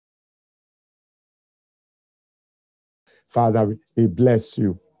Father, we bless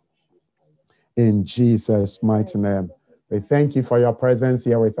you in Jesus' mighty name. We thank you for your presence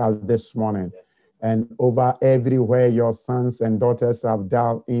here with us this morning and over everywhere your sons and daughters have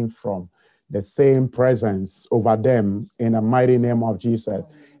dialed in from. The same presence over them in the mighty name of Jesus.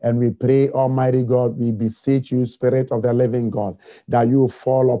 And we pray, Almighty God, we beseech you, Spirit of the living God, that you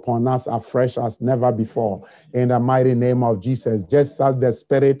fall upon us afresh as never before in the mighty name of Jesus. Just as the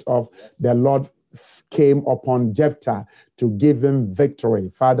Spirit of the Lord came upon Jephthah to give him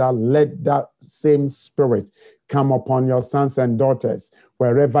victory, Father, let that same Spirit come upon your sons and daughters,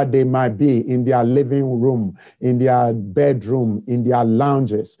 wherever they might be, in their living room, in their bedroom, in their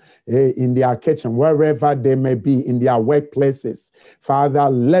lounges, in their kitchen, wherever they may be, in their workplaces. Father,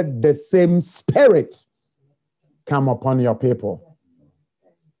 let the same Spirit come upon your people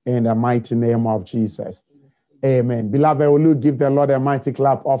in the mighty name of Jesus. Amen. Beloved, will you give the Lord a mighty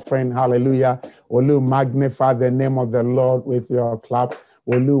clap offering? Hallelujah. Will you magnify the name of the Lord with your clap?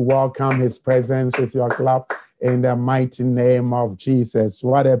 Will you welcome his presence with your clap? In the mighty name of Jesus.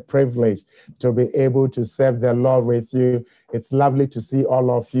 What a privilege to be able to serve the Lord with you. It's lovely to see all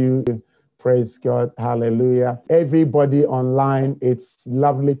of you. Praise God. Hallelujah. Everybody online, it's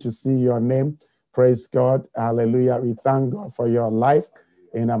lovely to see your name. Praise God. Hallelujah. We thank God for your life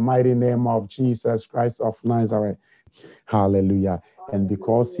in the mighty name of Jesus Christ of Nazareth. Hallelujah. And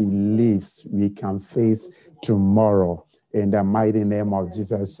because he lives, we can face tomorrow. In the mighty name of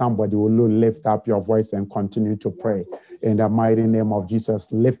Jesus, somebody will lift up your voice and continue to pray. In the mighty name of Jesus,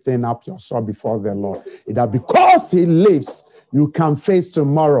 lifting up your soul before the Lord. That because he lives, you can face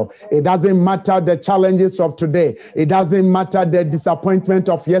tomorrow. It doesn't matter the challenges of today. It doesn't matter the disappointment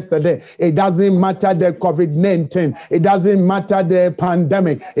of yesterday. It doesn't matter the COVID-19. It doesn't matter the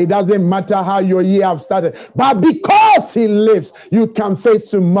pandemic. It doesn't matter how your year have started. But because he lives, you can face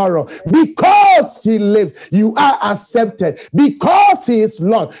tomorrow. Because he lives, you are accepted. Because he is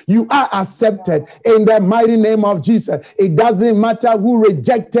Lord, you are accepted in the mighty name of Jesus. It doesn't matter who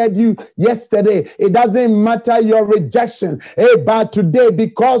rejected you yesterday. It doesn't matter your rejection. But today,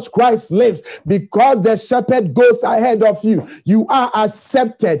 because Christ lives, because the shepherd goes ahead of you, you are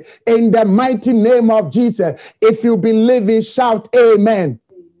accepted in the mighty name of Jesus. If you believe it, shout amen.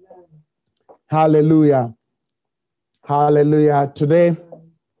 Hallelujah. Hallelujah. Today,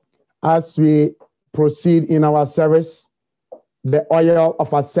 as we proceed in our service, the oil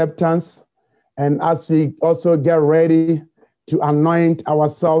of acceptance, and as we also get ready to anoint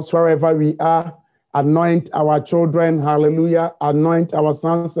ourselves wherever we are, anoint our children, hallelujah, anoint our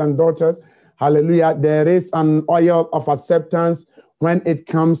sons and daughters, hallelujah. There is an oil of acceptance when it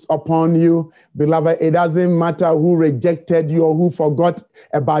comes upon you, beloved. It doesn't matter who rejected you or who forgot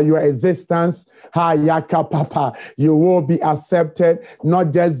about your existence. Papa, you will be accepted,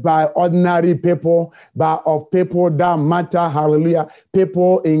 not just by ordinary people, but of people that matter, hallelujah.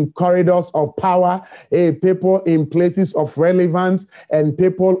 People in corridors of power, people in places of relevance, and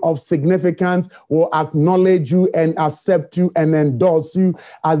people of significance will acknowledge you and accept you and endorse you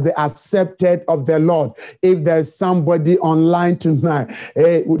as the accepted of the Lord. If there's somebody online tonight,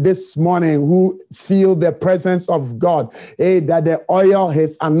 this morning, who feel the presence of God, that the oil,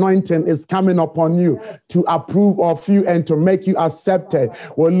 his anointing is coming upon you to approve of you and to make you accepted,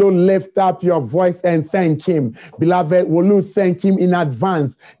 will you lift up your voice and thank him? Beloved, will you thank him in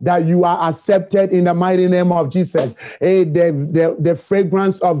advance that you are accepted in the mighty name of Jesus? The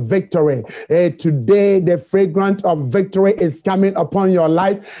fragrance of victory. Today, the fragrance of victory is coming upon your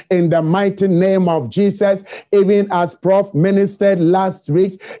life in the mighty name of Jesus. Even as Prof ministered last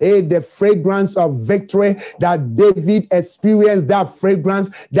week, the fragrance of victory that David experienced, that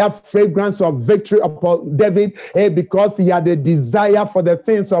fragrance of victory upon David, because he had a desire for the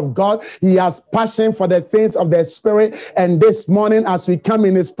things of God. He has passion for the things of the Spirit. And this morning, as we come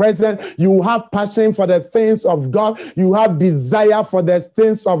in his presence, you have passion for the things of God. You have desire for the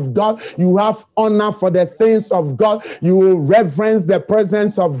things of God. You have honor for the things of God. You will reverence the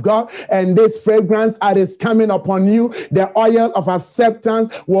presence of God. And this fragrance that is coming upon you, the oil of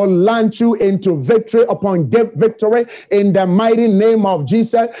acceptance, will launch you into victory upon victory in the mighty name of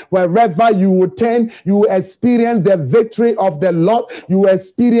Jesus. Wherever you will turn, you will experience the victory of the Lord. You will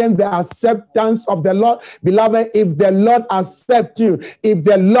experience the acceptance of the Lord. Beloved, if the Lord accept you, if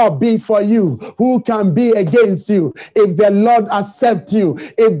the Lord be for you, who can be against you? If the Lord accept you,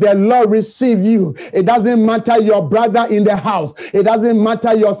 if the Lord receive you, it doesn't matter your brother in the house, it doesn't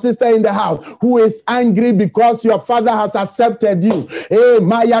matter your sister in the house who is angry because your father has accepted accepted you.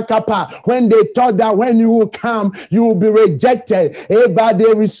 Maya Kappa, when they thought that when you will come, you will be rejected. But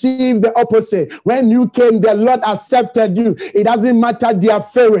they received the opposite. When you came, the Lord accepted you. It doesn't matter their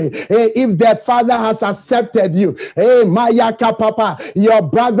fairy. If their father has accepted you, Maya Kappa, your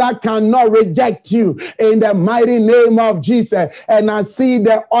brother cannot reject you in the mighty name of Jesus. And I see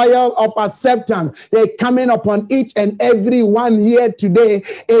the oil of acceptance coming upon each and every one here today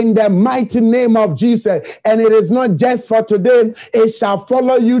in the mighty name of Jesus. And it is not just for today, it shall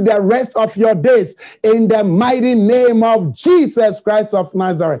follow you the rest of your days in the mighty name of Jesus Christ of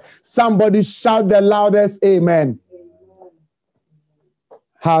Nazareth. Somebody shout the loudest amen.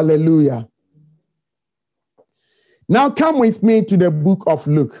 Hallelujah. Now come with me to the book of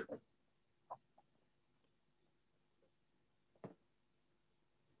Luke.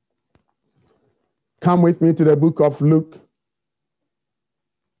 Come with me to the book of Luke.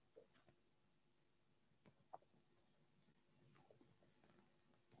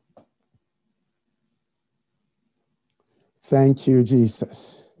 Thank you,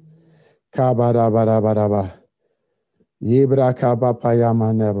 Jesus. Kabarabarabara. Yebra kabapaya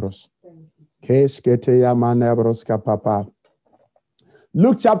manebros. Keshketeya manebros kapapa.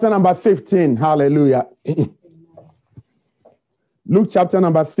 Luke chapter number 15. Hallelujah. Luke chapter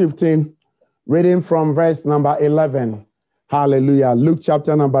number 15, reading from verse number 11. Hallelujah. Luke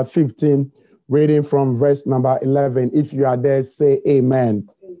chapter number 15, reading from verse number 11. If you are there, say amen.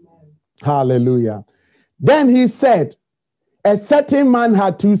 Amen. Hallelujah. Then he said, a certain man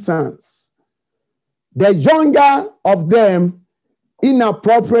had two sons. The younger of them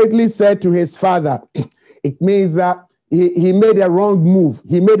inappropriately said to his father, it means that he made a wrong move.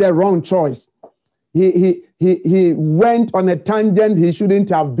 He made a wrong choice. He went on a tangent he shouldn't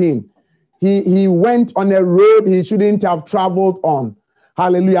have been. He went on a road he shouldn't have traveled on.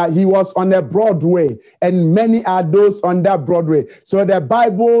 Hallelujah. He was on a Broadway, and many are those on that Broadway. So the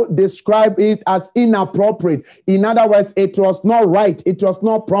Bible described it as inappropriate. In other words, it was not right. It was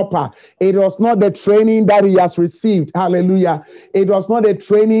not proper. It was not the training that he has received. Hallelujah. It was not the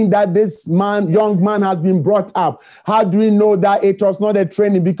training that this young man has been brought up. How do we know that it was not a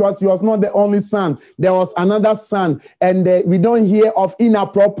training? Because he was not the only son. There was another son, and we don't hear of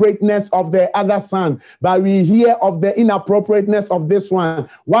inappropriateness of the other son, but we hear of the inappropriateness of this one.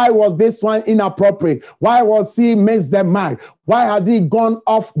 Why was this one inappropriate? Why was he missed the mark? Why had he gone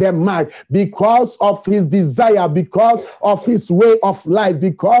off the mark? Because of his desire, because of his way of life,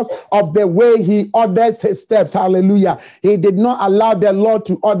 because of the way he orders his steps. Hallelujah. He did not allow the Lord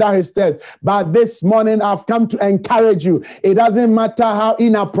to order his steps. But this morning, I've come to encourage you. It doesn't matter how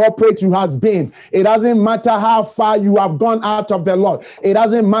inappropriate you have been. It doesn't matter how far you have gone out of the Lord. It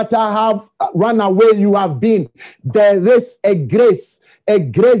doesn't matter how run away you have been. There is a grace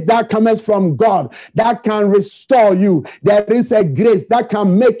that comes from God that can restore you. There is a grace that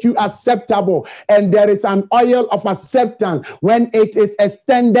can make you acceptable. And there is an oil of acceptance when it is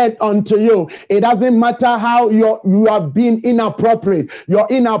extended unto you. It doesn't matter how you have been inappropriate. Your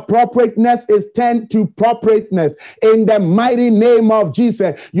inappropriateness is turned to appropriateness. In the mighty name of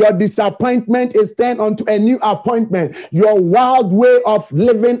Jesus, your disappointment is turned onto a new appointment. Your wild way of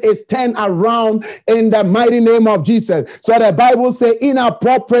living is turned around in the mighty name of Jesus. So the Bible says,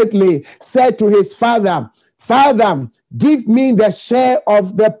 inappropriately said to his father, Father, give me the share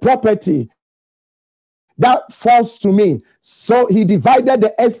of the property that falls to me. So he divided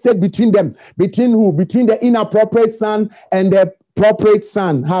the estate between them. Between who? Between the inappropriate son and the appropriate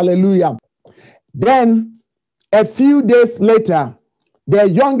son. Hallelujah. Then a few days later, the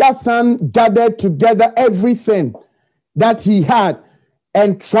younger son gathered together everything that he had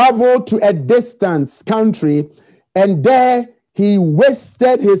and traveled to a distant country, and there he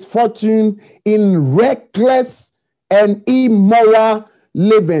wasted his fortune in reckless and immoral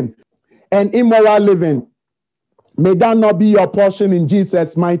living. And immoral living. May that not be your portion in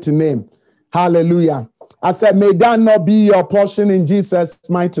Jesus' mighty name. Hallelujah. I said, may that not be your portion in Jesus'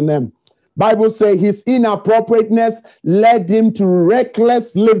 mighty name. Bible says his inappropriateness led him to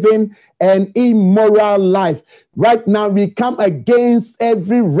reckless living and immoral life. Right now, we come against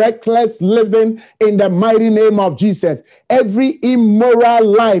every reckless living in the mighty name of Jesus. Every immoral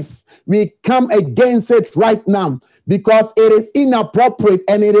life, we come against it right now because it is inappropriate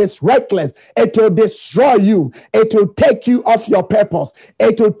and it is reckless. It will destroy you. It will take you off your purpose.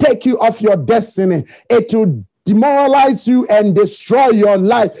 It will take you off your destiny. It will demoralize you and destroy your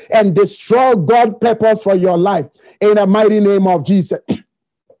life and destroy God's purpose for your life in the mighty name of Jesus.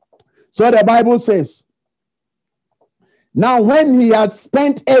 So the Bible says, now when he had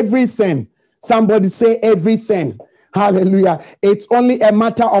spent everything, somebody say everything. Hallelujah. It's only a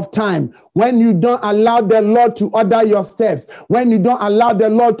matter of time when you don't allow the Lord to order your steps, when you don't allow the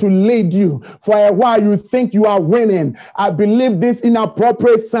Lord to lead you. For a while, you think you are winning. I believe this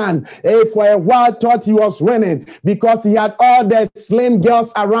inappropriate son, for a while, thought he was winning because he had all the slim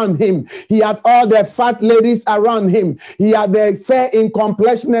girls around him. He had all the fat ladies around him. He had the fair in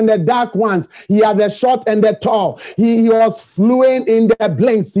complexion and the dark ones. He had the short and the tall. He was fluent in the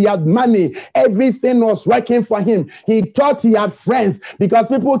blinks. He had money. Everything was working for him. He thought he had friends because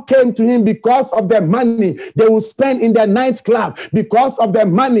people came to him because of the money they would spend in the nightclub. Because of the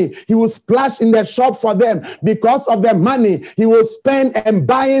money he would splash in the shop for them. Because of the money he would spend and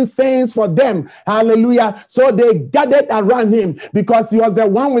buying things for them. Hallelujah. So they gathered around him because he was the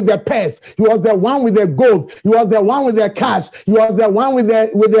one with the purse. He was the one with the gold. He was the one with the cash. He was the one with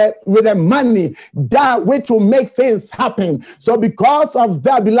the money, that which will make things happen. So because of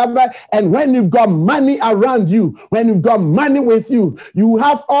that, beloved, and when you've got money around you, when you've got money with you, you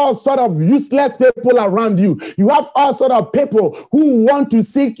have all sort of useless people around you. You have all sort of people who want to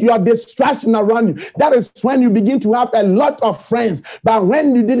seek your distraction around you. That is when you begin to have a lot of friends. But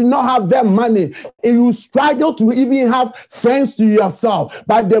when you did not have their money, you struggle to even have friends to yourself.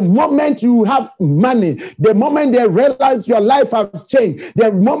 But the moment you have money, the moment they realize your life has changed,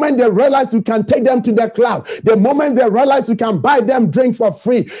 the moment they realize you can take them to the club, the moment they realize you can buy them drink for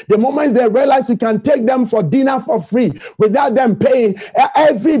free, the moment they realize you can take them for dinner for free without them paying,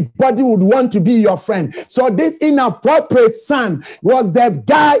 everybody would want to be your friend. So this inappropriate son was the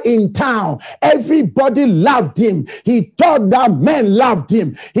guy in town. Everybody loved him. He thought that men loved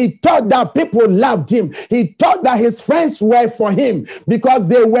him. He thought that people loved him. He thought that his friends were for him because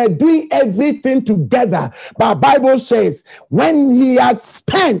they were doing everything together. But Bible says when he had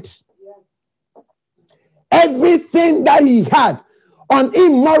spent everything that he had on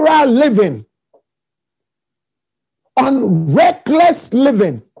immoral living, on reckless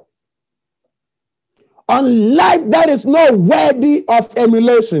living, on life that is not worthy of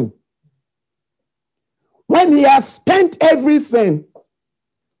emulation, when he has spent everything,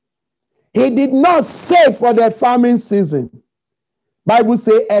 he did not save for the farming season. Bible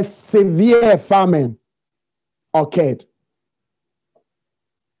says a severe famine occurred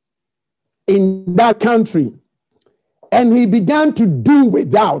in that country, and he began to do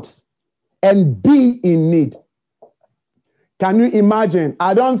without and be in need. Can you imagine?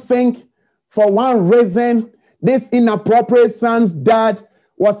 I don't think for one reason this inappropriate son's dad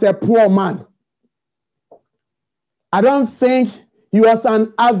was a poor man. I don't think he was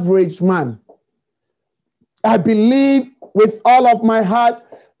an average man. I believe with all of my heart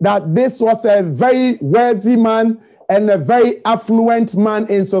that this was a very wealthy man and a very affluent man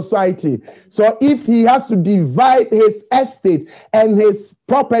in society. So if he has to divide his estate and his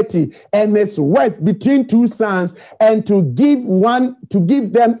property and his wealth between two sons and to give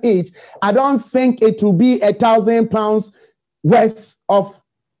them each, I don't think it will be £1,000 worth of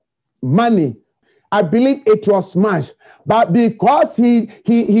money. I believe it was much, but because he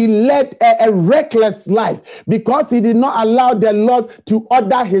led a reckless life, because he did not allow the Lord to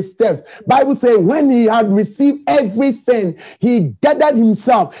order his steps. Bible says when he had received everything, he gathered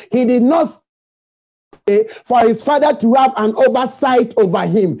himself. He did not for his father to have an oversight over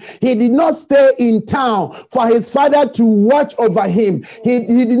him. He did not stay in town for his father to watch over him. He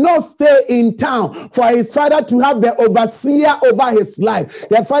did not stay in town for his father to have the overseer over his life.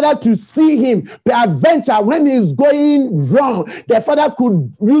 The father to see him, the adventure when he's going wrong. The father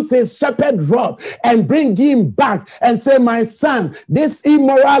could use his shepherd rod and bring him back and say, my son, this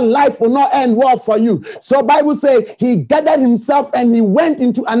immoral life will not end well for you. So Bible says he gathered himself and he went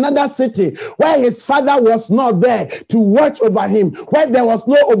into another city where his father was not there to watch over him, where there was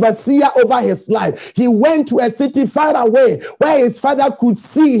no overseer over his life. He went to a city far away where his father could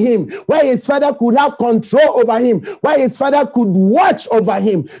see him, where his father could have control over him, where his father could watch over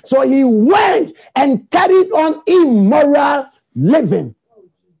him. So he went and carried on immoral living.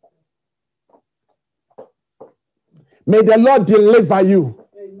 May the Lord deliver you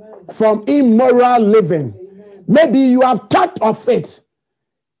from immoral living. Maybe you have thought of it,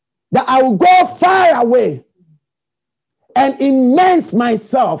 that I will go far away and immerse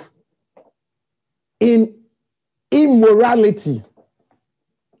myself in immorality.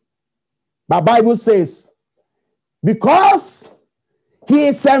 But Bible says, because he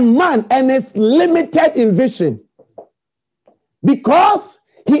is a man and is limited in vision, because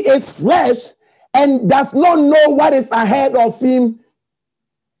he is flesh and does not know what is ahead of him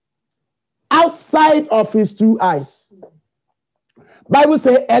outside of his two eyes. Bible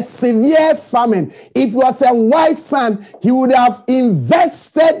says a severe famine. If he was a wise son, he would have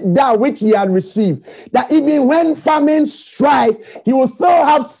invested that which he had received. That even when famine strike, he will still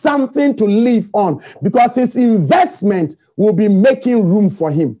have something to live on because his investment will be making room for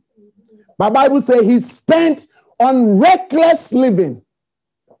him. But Bible says he spent on reckless living.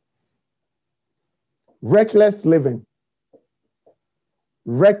 Reckless living.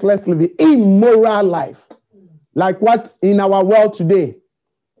 Reckless living. Immoral life. Like what in our world today,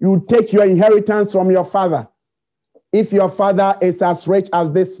 you take your inheritance from your father. If your father is as rich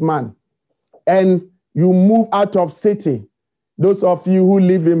as this man, and you move out of city, those of you who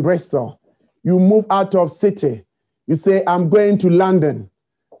live in Bristol, you move out of city, you say, I'm going to London,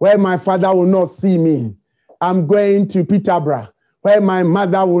 where my father will not see me. I'm going to Peterborough, where my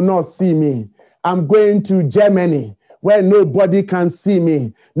mother will not see me. I'm going to Germany, where nobody can see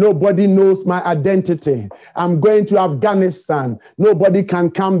me. Nobody knows my identity. I'm going to Afghanistan. Nobody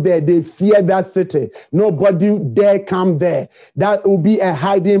can come there. They fear that city. Nobody dare come there. That will be a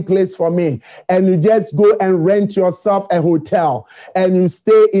hiding place for me. And you just go and rent yourself a hotel and you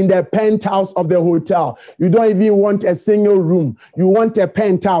stay in the penthouse of the hotel. You don't even want a single room. You want a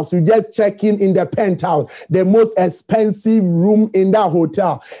penthouse. You just check in the penthouse, the most expensive room in that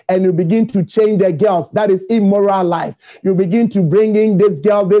hotel. And you begin to change the girls. That is immoral life. You begin to bring in this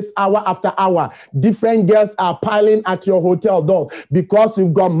girl this hour after hour. Different girls are piling at your hotel door because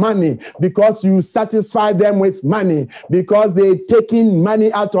you've got money, because you satisfy them with money, because they're taking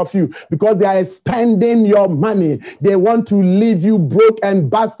money out of you, because they are spending your money. They want to leave you broke and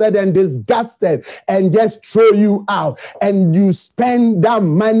busted and disgusted and just throw you out. And you spend that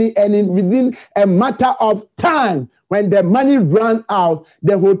money, and within a matter of time, when the money ran out,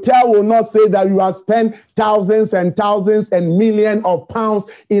 the hotel will not say that you have spent thousands and thousands and millions of pounds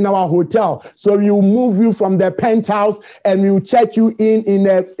in our hotel. So you move you from the penthouse and you check you in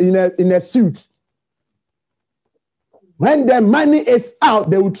a suit. When the money is out,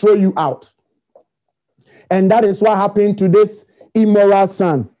 they will throw you out. And that is what happened to this immoral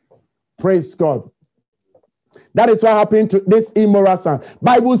son. Praise God. That is what happened to this immoral son.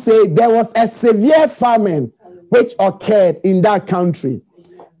 Bible says there was a severe famine which occurred in that country.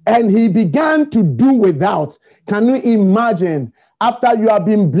 And he began to do without. Can you imagine, after you have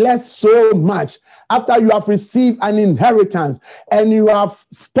been blessed so much, after you have received an inheritance, and you have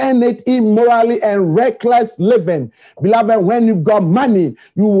spent it immorally and reckless living? Beloved, when you've got money,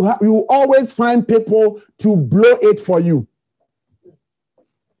 you always find people to blow it for you.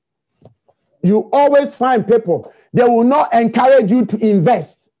 You always find people. They will not encourage you to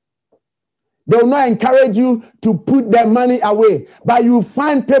invest. They will not encourage you to put their money away. But you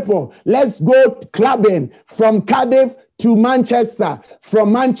find people, let's go clubbing from Cardiff to Manchester,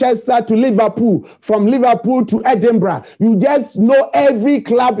 from Manchester to Liverpool, from Liverpool to Edinburgh. You just know every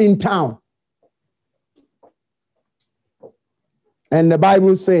club in town. And the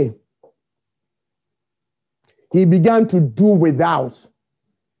Bible says, he began to do without.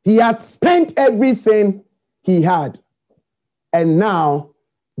 He had spent everything he had. And now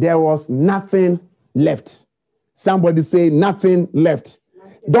there was nothing left. Somebody say nothing left.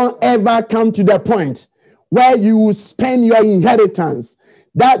 Don't ever come to the point where you will spend your inheritance,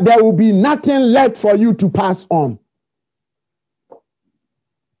 that there will be nothing left for you to pass on.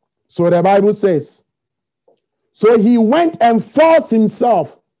 So the Bible says, so he went and forced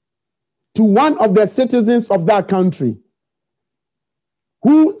himself to one of the citizens of that country,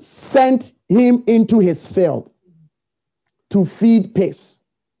 who sent him into his field to feed pigs.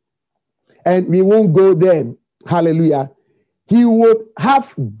 And we won't go there. Hallelujah. He would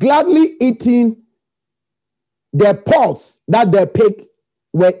have gladly eaten the pods that the pig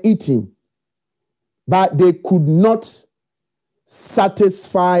were eating, but they could not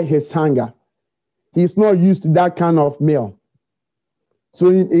satisfy his hunger. He's not used to that kind of meal. So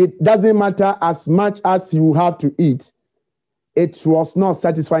it doesn't matter as much as you have to eat. It was not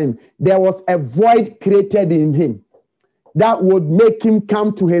satisfying him. There was a void created in him that would make him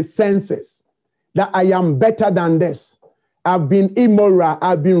come to his senses, that I am better than this. I've been immoral,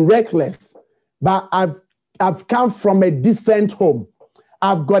 I've been reckless, but I've come from a decent home.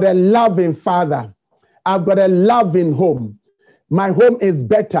 I've got a loving father. I've got a loving home. My home is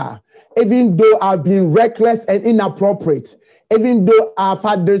better. Even though I've been reckless and inappropriate, even though I've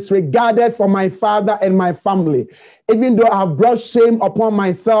had disregarded for my father and my family, even though I have brought shame upon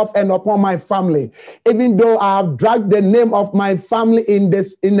myself and upon my family, even though I have dragged the name of my family in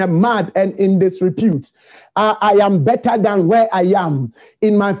the mud and in disrepute, I am better than where I am.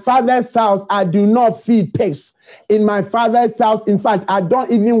 In my father's house, I do not feed pigs. In my father's house, in fact, I don't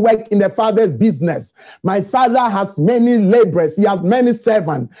even work in the father's business. My father has many laborers. He has many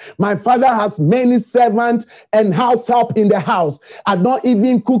servants. My father has many servants and house help in the house. I don't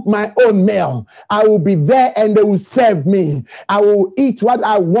even cook my own meal. I will be there and they will serve me. I will eat what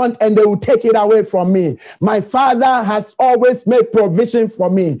I want and they will take it away from me. My father has always made provision for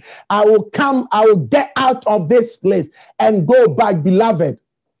me. I will get out of this place and go back, beloved.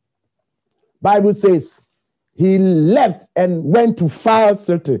 Bible says, he left and went to far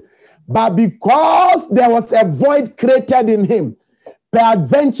city. But because there was a void created in him,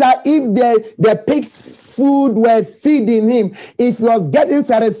 peradventure, if the pig's food were feeding him, if he was getting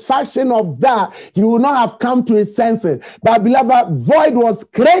satisfaction of that, he would not have come to his senses. But beloved, void was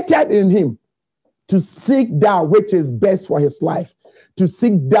created in him to seek that which is best for his life, to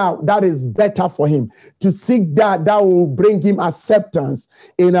seek that is better for him, to seek that will bring him acceptance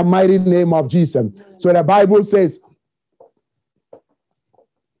in the mighty name of Jesus. So the Bible says,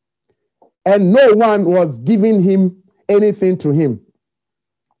 and no one was giving him anything to him.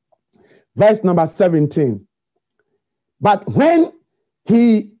 Verse number 17. But when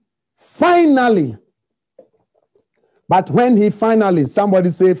he finally,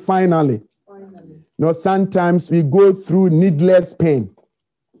 somebody say finally. No, sometimes we go through needless pain.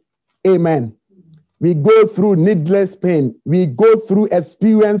 Amen. We go through needless pain. We go through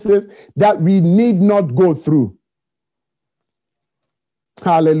experiences that we need not go through.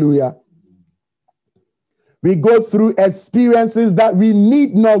 Hallelujah. We go through experiences that we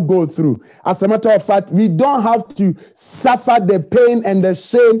need not go through. As a matter of fact, we don't have to suffer the pain and the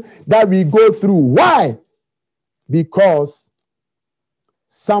shame that we go through. Why? Because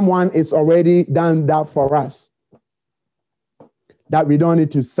someone is already done that for us, that we don't need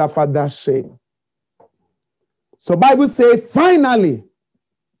to suffer that shame. So Bible says, finally,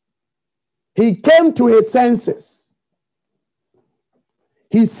 he came to his senses.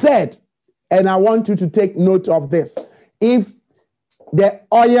 He said, and I want you to take note of this, if the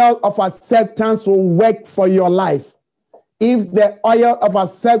oil of acceptance will work for your life, if the oil of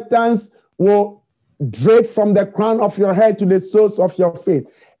acceptance will drip from the crown of your head to the soles of your feet,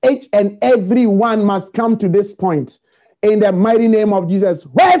 each and every one must come to this point in the mighty name of Jesus,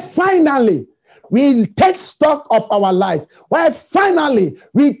 where finally we take stock of our lives, where finally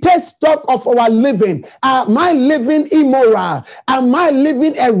we take stock of our living. Am I living immoral? Am I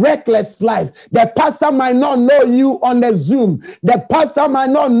living a reckless life? The pastor might not know you on the Zoom. The pastor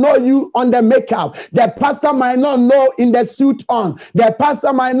might not know you on the makeup. The pastor might not know in the suit on. The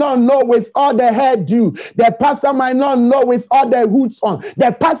pastor might not know with all the hairdo. The pastor might not know with all the hoods on.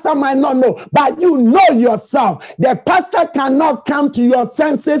 The pastor might not know, but you know yourself. The pastor cannot come to your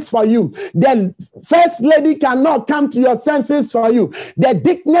senses for you. The first lady cannot come to your senses for you. The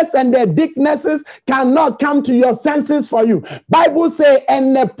dickness and the dicknesses cannot come to your senses for you. Bible say,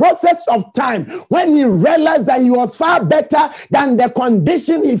 in the process of time, when he realized that he was far better than the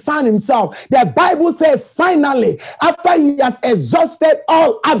condition he found himself, the Bible says, finally, after he has exhausted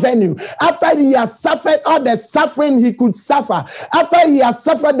all avenue, after he has suffered all the suffering he could suffer, after he has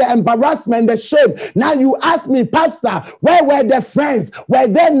suffered the embarrassment, the shame. Now you ask me, Pastor, where were the friends? Were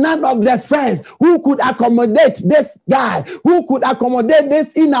there none of the friends who could accommodate this guy, who could accommodate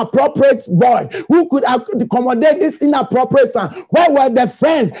this inappropriate boy, who could accommodate this inappropriate son? Where were the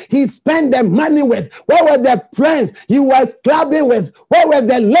friends he spent the money with? Where were the friends he was clubbing with? Where were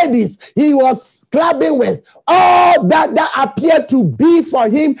the ladies he was clubbing with? All that appeared to be for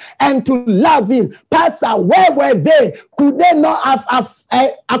him and to love him. Pastor, where were they? Could they not have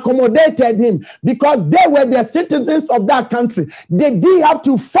accommodated him? Because they were the citizens of that country. Did he have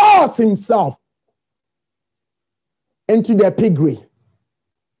to force himself into the piggery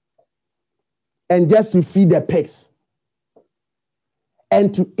and just to feed the pigs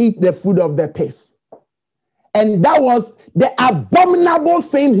and to eat the food of the pigs? And that was the abominable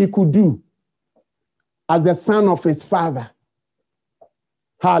thing he could do as the son of his father.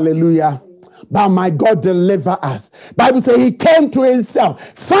 Hallelujah. But my God deliver us. Bible says he came to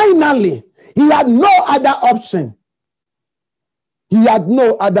himself. Finally, he had no other option. He had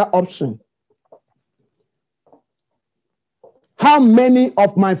no other option. How many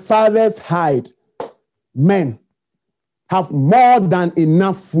of my father's hired men have more than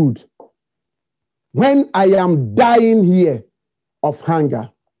enough food when I am dying here of hunger?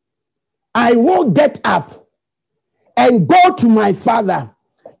 I will get up and go to my father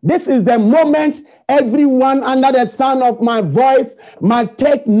This is the moment everyone under the sound of my voice might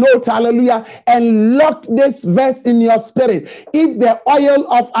take note, hallelujah, and lock this verse in your spirit. If the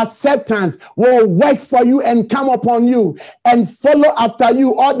oil of acceptance will work for you and come upon you and follow after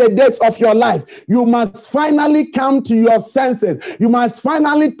you all the days of your life, you must finally come to your senses. You must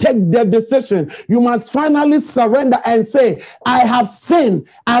finally take the decision. You must finally surrender and say, I have sinned.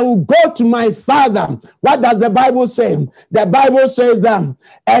 I will go to my Father. What does the Bible say? The Bible says that,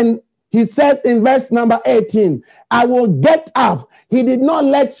 and he says in verse number 18, I will get up. He did not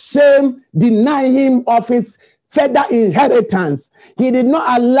let shame deny him of his further inheritance. He did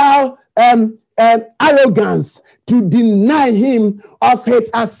not allow arrogance to deny him of his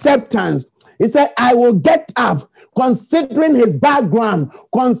acceptance. He said, I will get up, considering his background,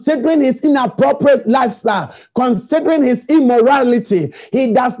 considering his inappropriate lifestyle, considering his immorality.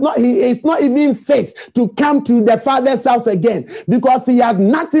 He is not even fit to come to the Father's house again because he had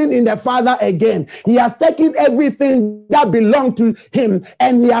nothing in the Father again. He has taken everything that belonged to him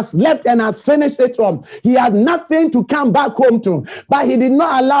and he has left and has finished it up. He had nothing to come back home to, but he did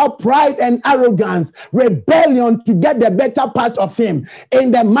not allow pride and arrogance, rebellion to get the better part of him.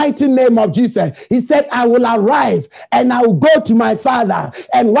 In the mighty name of Jesus, he said, I will arise and I will go to my Father.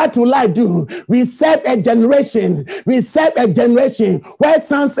 And what will I do? We serve a generation where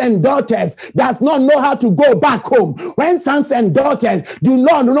sons and daughters does not know how to go back home. When sons and daughters do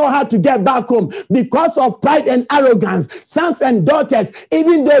not know how to get back home because of pride and arrogance, sons and daughters,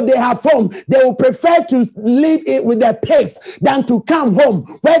 even though they have home, they will prefer to live it with their pigs than to come home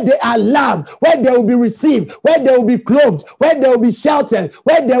where they are loved, where they will be received, where they will be clothed, where they will be sheltered,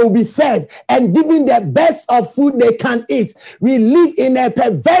 where they will be fed and given the best of food they can eat. We live in a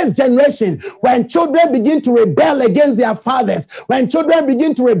perverse generation when children begin to rebel against their fathers, when children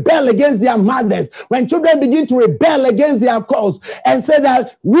begin to rebel against their mothers, when children begin to rebel against their cause and say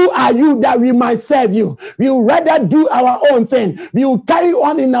that, who are you that we might serve you? We will rather do our own thing. We will carry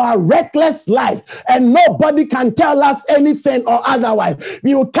on in our reckless life and nobody can tell us anything or otherwise.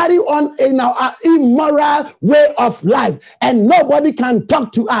 We will carry on in our immoral way of life and nobody can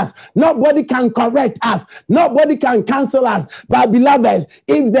talk to us. Nobody can correct us. Nobody can cancel us. But beloved,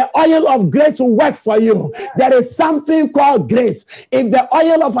 if the oil of grace will work for you, there is something called grace. If the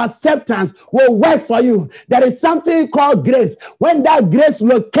oil of acceptance will work for you, there is something called grace. When that grace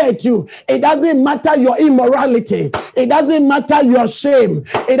locates you, it doesn't matter your immorality. It doesn't matter your shame.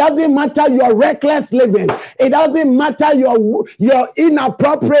 It doesn't matter your reckless living. It doesn't matter your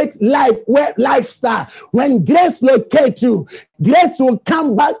inappropriate lifestyle. When grace locates you, grace will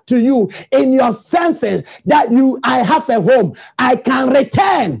come back to you in your senses that I have a home. I can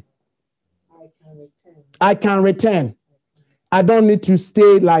return. I can return. I don't need to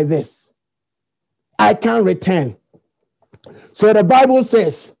stay like this. I can return. So the Bible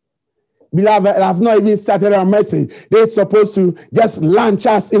says, beloved, I've not even started our message. They're supposed to just launch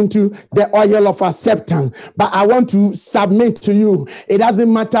us into the oil of acceptance. But I want to submit to you. It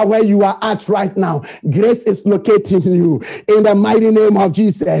doesn't matter where you are at right now. Grace is locating you in the mighty name of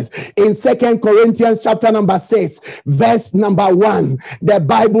Jesus. In 2 Corinthians chapter number 6, verse number 1, the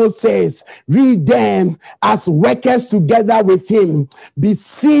Bible says, read them as workers together with him.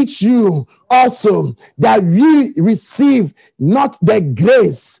 Beseech you also that we receive not the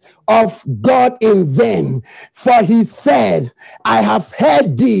grace of God in vain. For he said, I have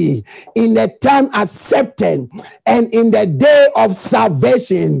heard thee in the time accepted, and in the day of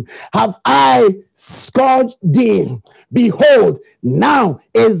salvation have I scourged thee. Behold, now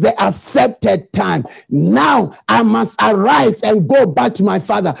is the accepted time. Now I must arise and go back to my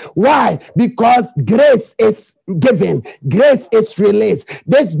Father. Why? Because grace is given. Grace is released.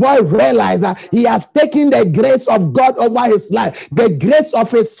 This boy realized that he has taken the grace of God over his life, the grace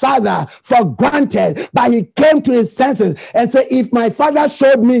of his father for granted. But he came to his senses and said, if my father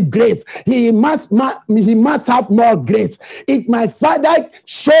showed me grace, he must have more grace. If my father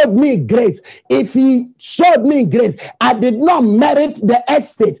showed me grace, if he showed me grace, I did not merit the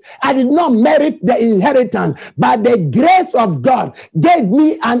estate. I did not merit the inheritance, but the grace of God gave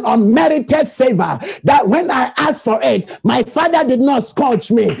me an unmerited favor that when I asked for it, my father did not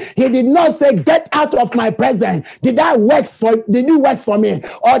scourge me. He did not say, get out of my presence. Did you work for me?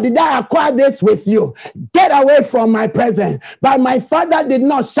 Or did I acquire this with you? Get away from my presence. But my father did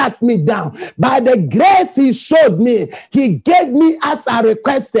not shut me down. By the grace he showed me, he gave me as I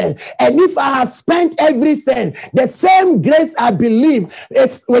requested. And if I have spent everything, the same grace I believe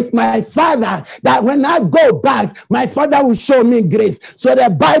is with my father, that when I go back, my father will show me grace. So the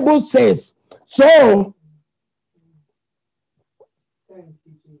Bible says, so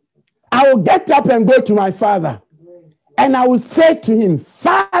I will get up and go to my father. And I will say to him,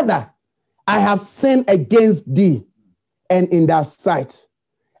 Father, I have sinned against thee and in thy sight.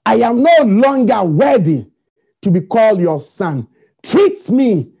 I am no longer worthy to be called your son. Treat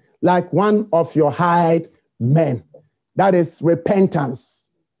me like one of your hired men. That is repentance.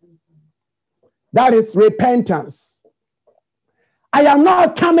 That is repentance. I am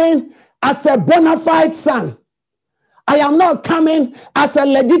not coming as a bona fide son. I am not coming as a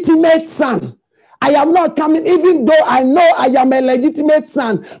legitimate son. I am not coming, even though I know I am a legitimate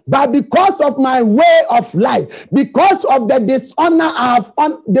son, but because of my way of life, because of the dishonor I have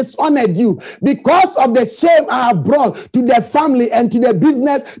dishonored you, because of the shame I have brought to the family and to the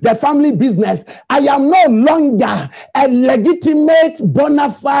business, the family business, I am no longer a legitimate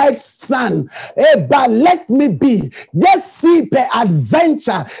bona fide son. But let me be. Just see per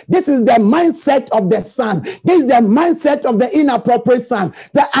adventure. This is the mindset of the son. This is the mindset of the inappropriate son.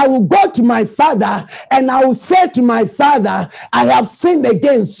 That I will go to my father and I will say to my father, I have sinned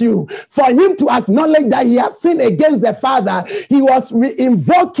against you. For him to acknowledge that he has sinned against the father, he was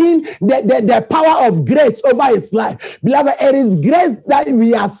invoking the power of grace over his life. Beloved, it is grace that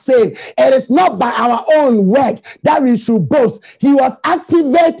we are saved. It is not by our own work that we should boast. He was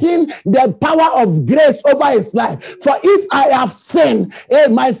activating the power of grace over his life. For if I have sinned,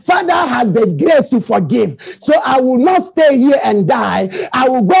 my father has the grace to forgive. So I will not stay here and die. I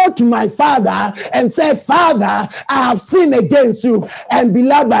will go to my father and say, Father, I have sinned against you. And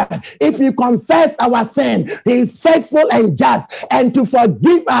beloved, if we confess our sin, he is faithful and just and to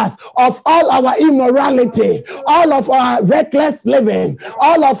forgive us of all our immorality, all of our reckless living,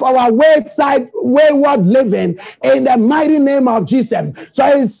 all of our wayward living, in the mighty name of Jesus.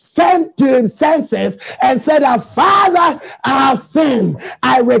 So he sent to his senses and said, Father, I have sinned.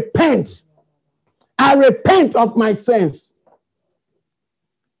 I repent. I repent of my sins.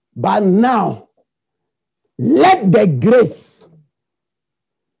 But now, let the grace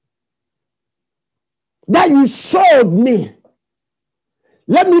that you showed me,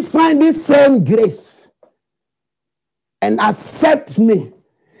 let me find this same grace and accept me,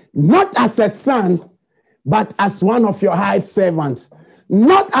 not as a son, but as one of your hired servants.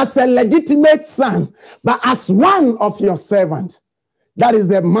 Not as a legitimate son, but as one of your servants. That is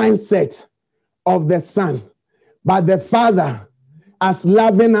the mindset of the son. But the father, as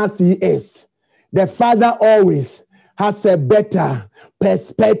loving as he is, the father always has a better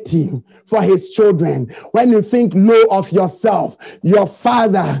perspective for his children. When you think low of yourself, your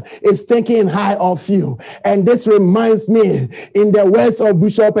father is thinking high of you. And this reminds me in the words of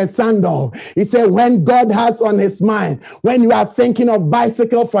Bishop Esando. He said, when God has on his mind, when you are thinking of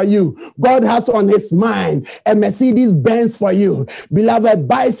bicycle for you, God has on his mind a Mercedes Benz for you. Beloved,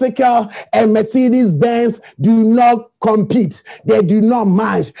 bicycle and Mercedes Benz do not compete. They do not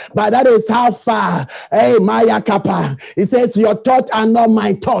match. But that is how far, Maya Kappa, he says, your thoughts are not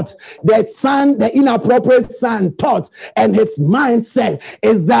my thoughts. The son, the inappropriate son thought, and his mindset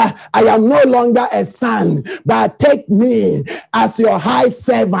is that I am no longer a son, but take me as your high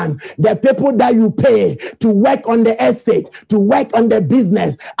servant, the people that you pay to work on the estate, to work on the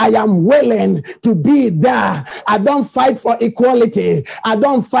business. I am willing to be there. I don't fight for equality. I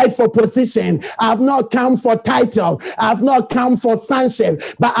don't fight for position. I have not come for title. I have not come for sonship,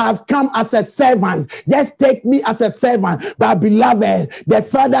 but I have come as a servant. Just take me as a servant. But beloved, the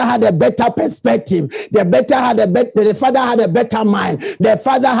father had a better perspective. The father had a better mind. The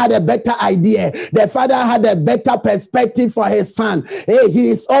father had a better idea. The father had a better perspective for his son. He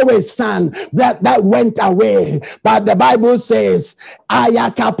is always son that went away. But the Bible says,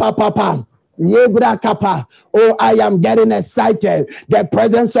 Ayaka papa. Oh, I am getting excited. The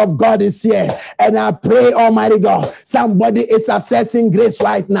presence of God is here. And I pray, Almighty God, somebody is accessing grace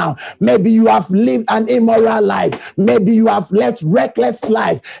right now. Maybe you have lived an immoral life. Maybe you have led reckless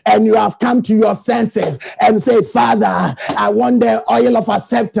life and you have come to your senses and say, Father, I want the oil of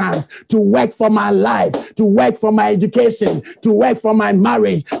acceptance to work for my life, to work for my education, to work for my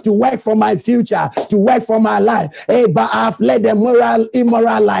marriage, to work for my future, to work for my life. But I have led a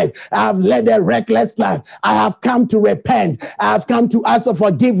immoral life. I have led a reckless life. I have come to repent. I have come to ask for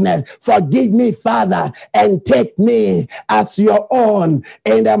forgiveness. Forgive me, Father, and take me as your own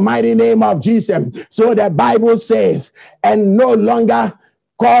in the mighty name of Jesus. So the Bible says, and no longer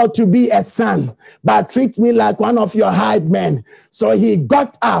called to be a son, but treat me like one of your hired men. So he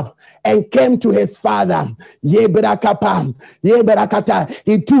got up and came to his father. He took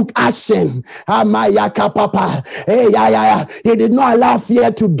action. He did not allow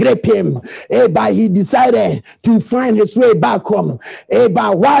fear to grip him, but he decided to find his way back home.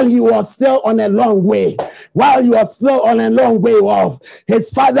 But while he was still on a long way, off, his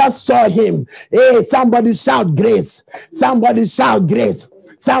father saw him. Somebody shout grace. Somebody shout grace.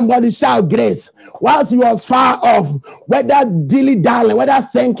 Somebody shout grace. Whilst he was far off, whether dilly-dallying, whether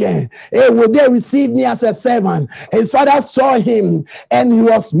thinking, would they receive me as a servant? His father saw him and he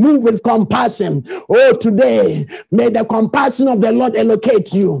was moved with compassion. Oh, today, may the compassion of the Lord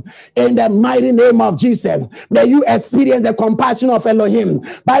allocate you in the mighty name of Jesus. May you experience the compassion of Elohim.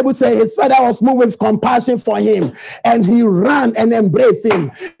 Bible says his father was moved with compassion for him and he ran and embraced him.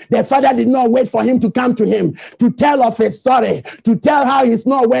 The father did not wait for him to come to him to tell of his story, to tell how he's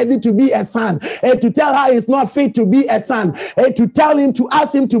not worthy to be a son, to tell how he's not fit to be a son, to tell him, to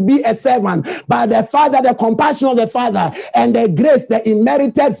ask him to be a servant. But the father, the compassion of the father and the grace, the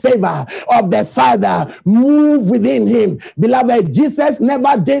immerited favor of the father move within him. Beloved, Jesus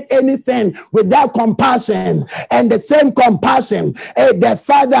never did anything without compassion, and the same compassion, the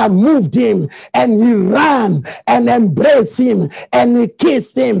father moved him and he ran and embraced him and he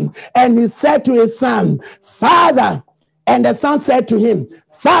kissed him and he said to his son, Father. And the son said to him,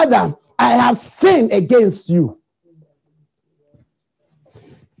 Father, I have sinned against you.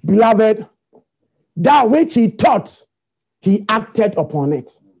 Beloved, that which he taught, he acted upon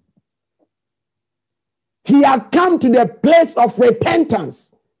it. He had come to the place of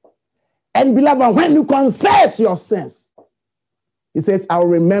repentance. And beloved, when you confess your sins, he says, I'll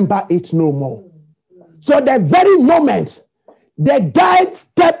remember it no more. So the very moment the guide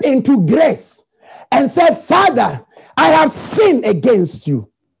stepped into grace and said, Father, I have sinned against you.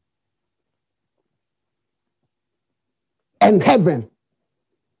 And heaven,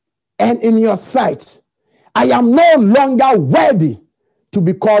 and in your sight, I am no longer worthy to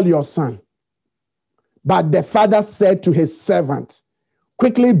be called your son. But the father said to his servant,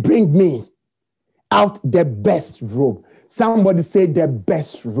 quickly bring me out the best robe. Somebody say the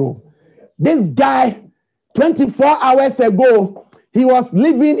best robe. This guy, 24 hours ago, he was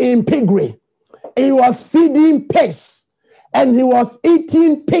living in piggery. He was feeding pigs and he was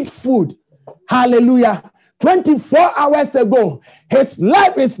eating pig food. Hallelujah. 24 hours ago, his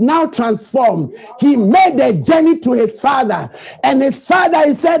life is now transformed. He made a journey to his father. And his father,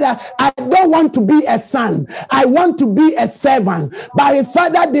 he said, I don't want to be a son. I want to be a servant. But his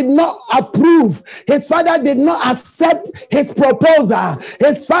father did not approve. His father did not accept his proposal.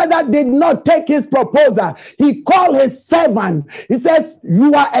 His father did not take his proposal. He called his servant. He says,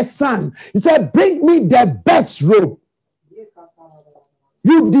 you are a son. He said, bring me the best robe.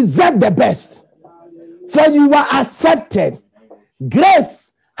 You deserve the best. For you are accepted.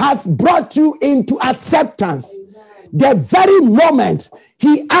 Grace has brought you into acceptance. The very moment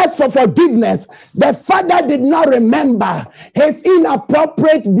he asked for forgiveness, the father did not remember his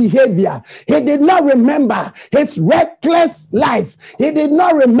inappropriate behavior. He did not remember his reckless life. He did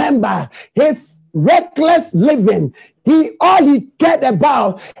not remember his reckless living. All he cared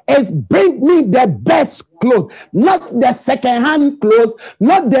about is bring me the best clothes, not the second-hand clothes,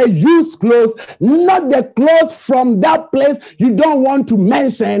 not the used clothes, not the clothes from that place you don't want to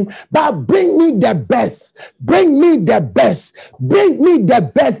mention, but bring me the best. Bring me the best. Bring me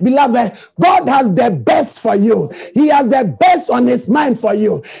the best. Beloved, God has the best for you. He has the best on his mind for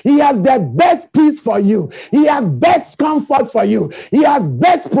you. He has the best peace for you. He has best comfort for you. He has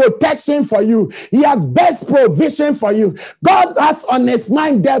best protection for you. He has best provision for you. God has on his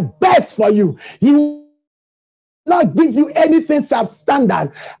mind the best for you. He will not give you anything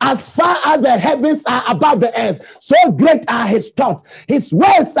substandard. As far as the heavens are above the earth, so great are his thoughts. His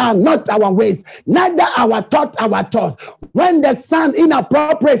ways are not our ways, neither our thoughts our thoughts. When the son,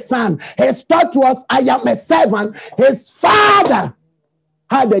 inappropriate son, his thought was, I am a servant, his father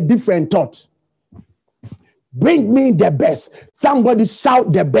had a different thought. Bring me the best. Somebody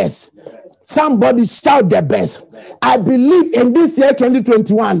shout the best. Somebody shout the best. I believe in this year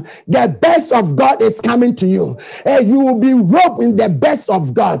 2021, the best of God is coming to you. You will be robed in the best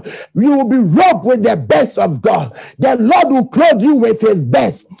of God. You will be robed with the best of God. The Lord will clothe you with his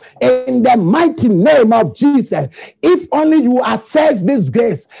best in the mighty name of Jesus. If only you access this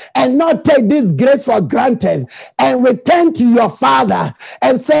grace and not take this grace for granted and return to your father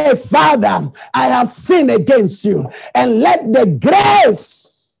and say, Father, I have sinned against you, and let the grace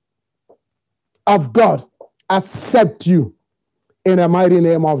of God accept you in the mighty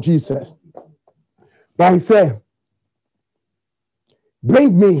name of Jesus. But he said,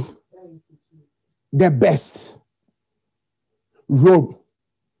 Bring me the best robe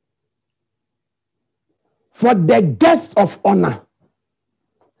for the guest of honor,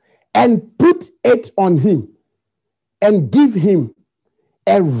 and put it on him, and give him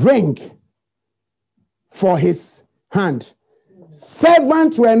a ring for his hand.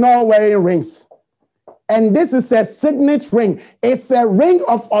 Servants were not wearing rings. And this is a signet ring. It's a ring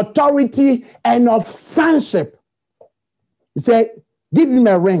of authority and of sonship. He said, give him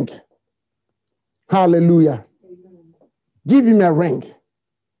a ring. Hallelujah. Give him a ring.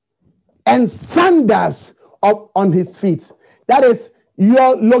 And sandals up on his feet. That is,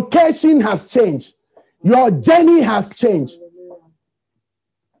 your location has changed. Your journey has changed.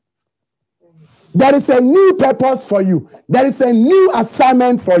 There is a new purpose for you. There is a new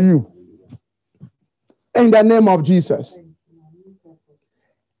assignment for you. In the name of Jesus.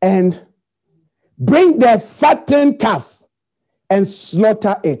 And bring the fattened calf and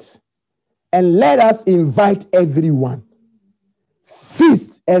slaughter it. And let us invite everyone.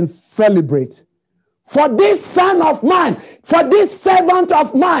 Feast and celebrate. For this son of mine, for this servant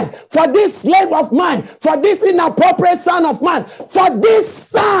of mine, for this slave of mine, for this inappropriate son of mine, for this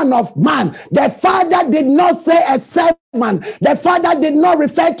son of man. The father did not say a servant. The father did not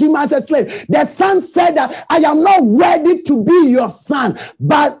refer to him as a slave. The son said that I am not worthy to be your son,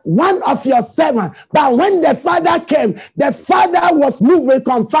 but one of your servants. But when the father came, the father was moved with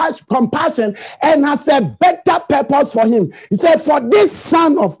compassion and has a better purpose for him. He said, for this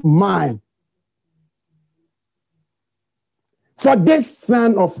son of mine, for this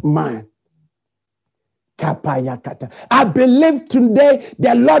son of mine. I believe today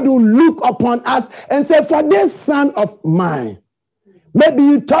the Lord will look upon us and say, for this son of mine. Maybe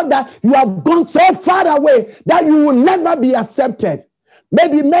you thought that you have gone so far away that you will never be accepted.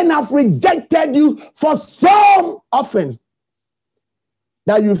 Maybe men have rejected you for so often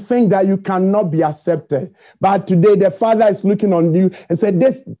that you think that you cannot be accepted. But today the Father is looking on you and said,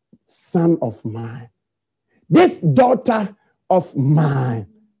 this son of mine, this daughter of mine,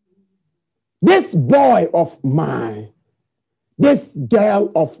 this boy of mine, this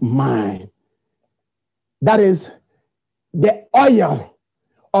girl of mine. That is the oil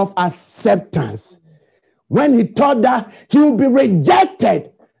of acceptance. When he thought that he would be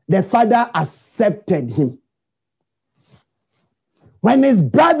rejected, the father accepted him. When his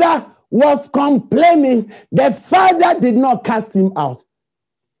brother was complaining, the father did not cast him out.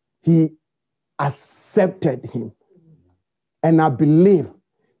 He accepted him. And I believe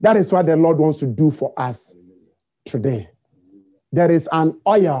that is what the Lord wants to do for us today. There is an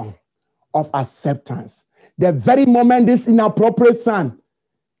oil of acceptance. The very moment this inappropriate son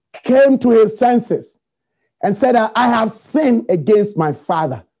came to his senses and said, I have sinned against my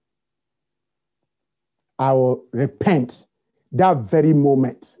father, I will repent. That very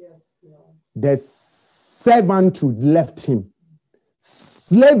moment, the servanthood left him.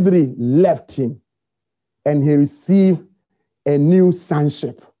 Slavery left him. And he received a new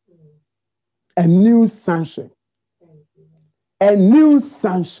sonship. A new sonship. A new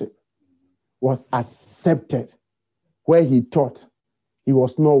sonship was accepted where he thought he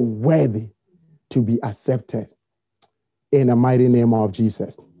was not worthy to be accepted. In the mighty name of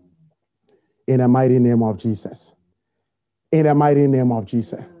Jesus. In the mighty name of Jesus. In the mighty name of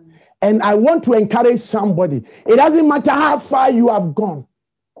Jesus. And I want to encourage somebody. It doesn't matter how far you have gone.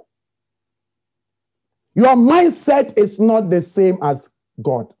 Your mindset is not the same as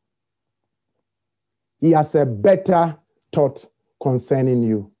God. He has a better thought concerning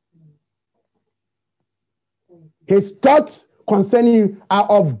you. His thoughts concerning you are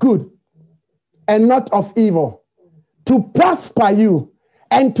of good and not of evil, to prosper you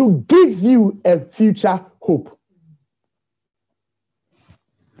and to give you a future hope.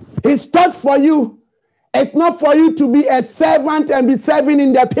 His thought for you is not for you to be a servant and be serving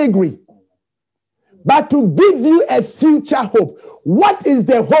in the piggery, but to give you a future hope. What is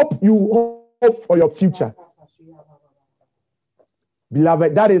the hope you hope for your future?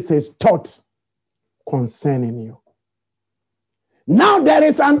 Beloved, that is his thought concerning you. Now there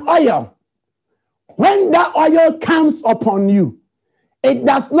is an oil. When that oil comes upon you, it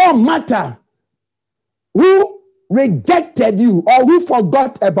does not matter who rejected you or who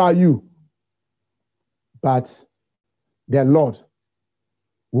forgot about you, but the Lord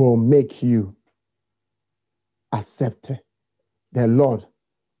will make you accepted. The Lord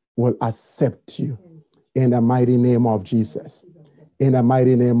will accept you in the mighty name of Jesus. In the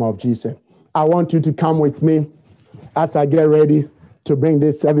mighty name of Jesus. I want you to come with me as I get ready to bring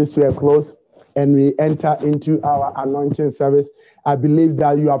this service to a close and we enter into our anointing service. I believe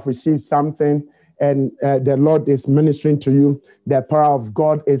that you have received something and the Lord is ministering to you. The power of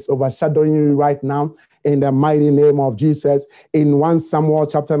God is overshadowing you right now in the mighty name of Jesus. In 1 Samuel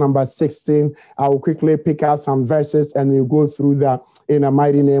chapter number 16, I will quickly pick up some verses and we'll go through that in the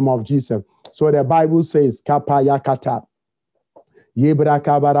mighty name of Jesus. So the Bible says, Kappa Yakata.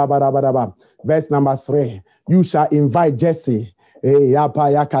 Verse number 3, you shall invite Jesse to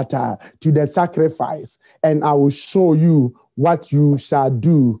the sacrifice, and I will show you what you shall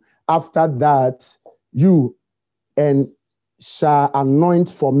do. After that, you and shall anoint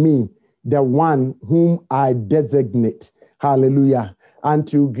for me the one whom I designate. Hallelujah.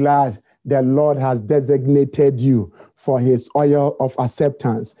 Aren't you glad the Lord has designated you for his oil of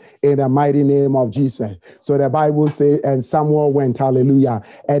acceptance in the mighty name of Jesus? So the Bible says, and Samuel went, hallelujah.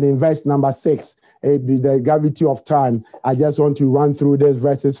 And in verse number 6, the gravity of time, I just want to run through these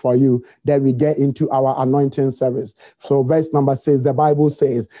verses for you. Then we get into our anointing service. So verse number 6, the Bible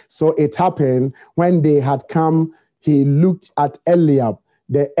says, so it happened when they had come, he looked at Eliab,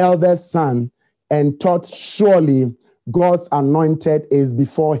 the eldest son, and thought, surely God's anointed is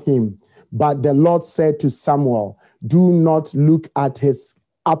before him. But the Lord said to Samuel, do not look at his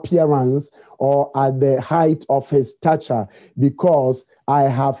appearance or at the height of his stature, because I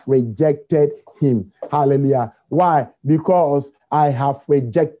have rejected him. Hallelujah. Why? Because I have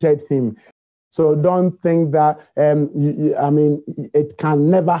rejected him. So don't think that, it can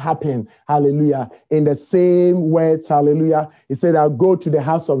never happen. Hallelujah. In the same words, hallelujah, he said, I'll go to the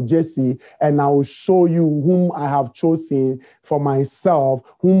house of Jesse and I will show you whom I have chosen for myself,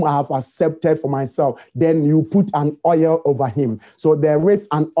 whom I have accepted for myself. Then you put an oil over him. So there is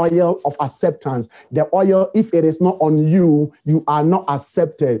an oil of acceptance. The oil, if it is not on you, you are not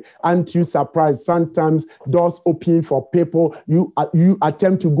accepted. Aren't you surprised? Sometimes doors open for people. You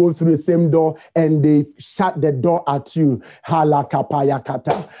attempt to go through the same door, and they shut the door at you.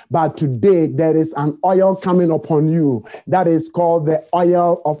 But today there is an oil coming upon you that is called the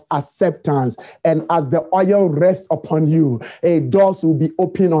oil of acceptance. And as the oil rests upon you, doors will be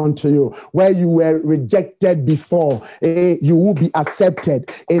open unto you. Where you were rejected before, you will be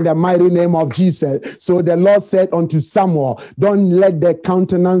accepted in the mighty name of Jesus. So the Lord said unto Samuel, don't let the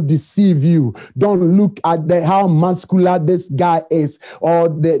countenance deceive you. Don't look at how muscular this guy is or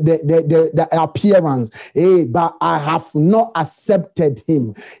the appearance, but I have not accepted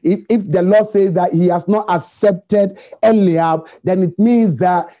him. If the Lord says that he has not accepted Eliab, then it means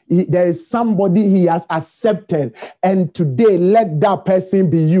that there is somebody he has accepted. And today, let that person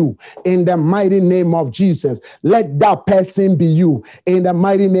be you in the mighty name of Jesus. Let that person be you in the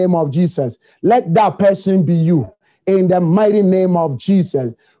mighty name of Jesus. Let that person be you in the mighty name of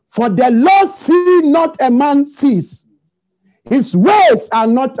Jesus. For the Lord see not a man sees. His ways are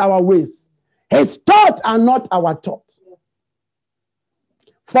not our ways. His thoughts are not our thoughts.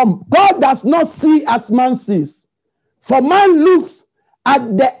 For God does not see as man sees. For man looks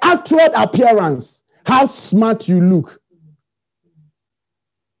at the outward appearance, how smart you look,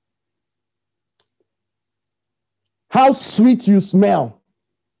 how sweet you smell,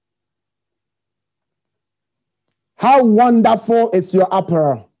 how wonderful is your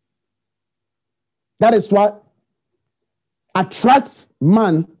apparel. That is what attracts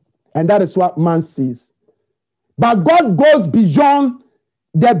man, and that is what man sees. But God goes beyond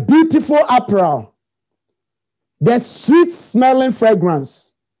the beautiful apparel, the sweet smelling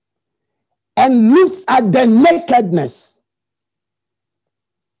fragrance, and looks at the nakedness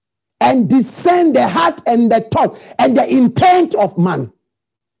and discern the heart and the thought and the intent of man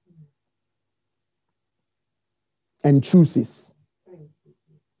and chooses.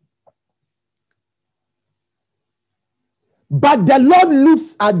 But the Lord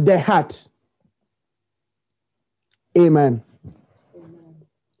looks at the heart. Amen. Amen.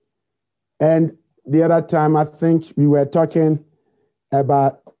 And the other time, I think we were talking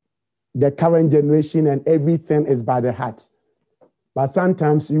about the current generation and everything is by the heart. But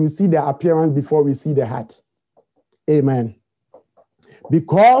sometimes you see the appearance before we see the heart. Amen.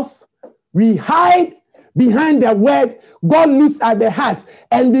 Because we hide behind the word, God looks at the heart.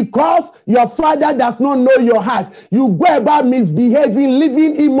 And because your father does not know your heart, you go about misbehaving,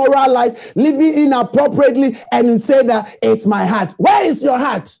 living immoral life, living inappropriately, and you say that it's my heart. Where is your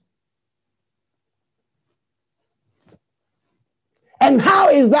heart? And how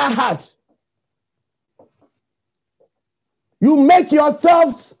is that heart? You make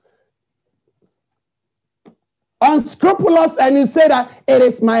yourselves unscrupulous and you say that it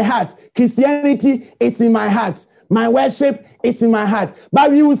is my heart. Christianity is in my heart. My worship is in my heart.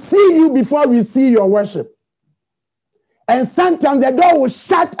 But we will see you before we see your worship. And sometimes the door will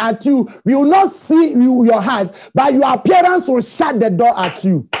shut at you. We will not see your heart, but your appearance will shut the door at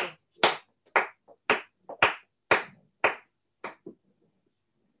you.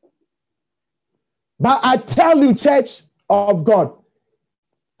 But I tell you, church of God,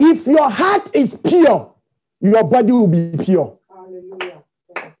 if your heart is pure, your body will be pure. Hallelujah.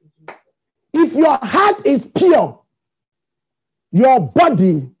 If your heart is pure, your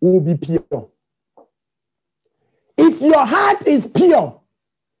body will be pure. If your heart is pure,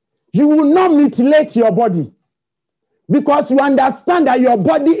 you will not mutilate your body because you understand that your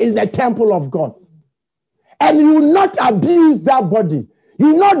body is the temple of God. And you will not abuse that body.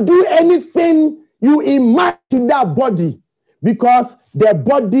 You will not do anything you imagine to that body because the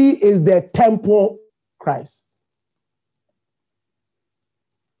body is the temple of Christ.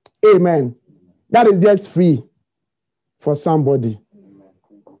 Amen. That is just free for somebody.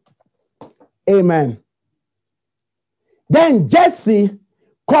 Amen. Then Jesse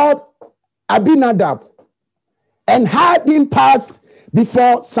called Abinadab and had him pass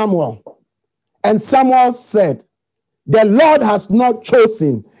before Samuel. And Samuel said, the Lord has not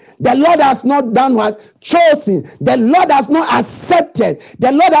chosen. The Lord has not done what? Chosen. The Lord has not accepted.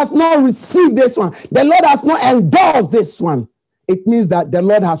 The Lord has not received this one. The Lord has not endorsed this one. It means that the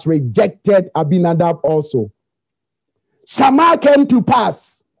Lord has rejected Abinadab also. Shammah came to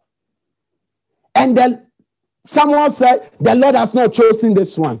pass. And then Samuel said, the Lord has not chosen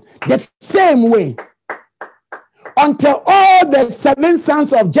this one. The same way. Until all the 7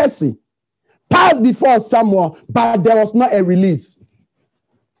 sons of Jesse passed before Samuel, but there was not a release.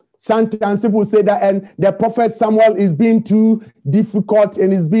 Sometimes people say that, and the prophet Samuel is being too difficult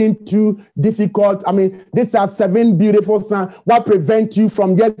and is being too difficult. I mean, these are 7 beautiful sons. What prevents you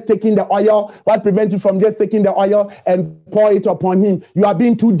from just taking the oil? What prevents you from just taking the oil and pour it upon him? You are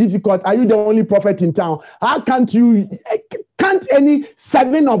being too difficult. Are you the only prophet in town? How can't any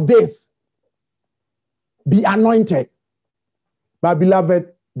 7 of this be anointed? But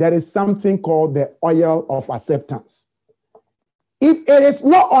beloved, there is something called the oil of acceptance. If it is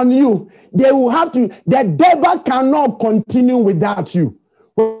not on you, they will have to, the devil cannot continue without you.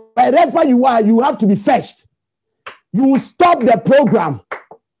 Wherever you are, you have to be fetched. You will stop the program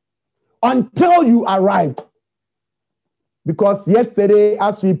until you arrive. Because yesterday,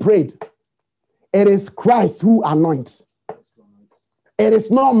 as we prayed, it is Christ who anoints. It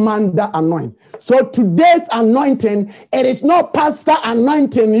is not man that anoints. So today's anointing, it is not pastor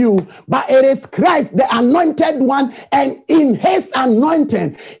anointing you, but it is Christ, the anointed one, and in his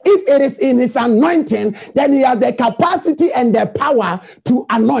anointing. If it is in his anointing, then he has the capacity and the power to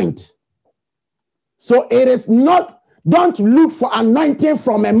anoint. So it is not, don't look for anointing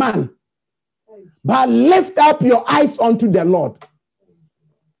from a man, but lift up your eyes unto the Lord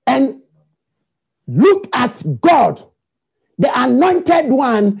and look at God, the anointed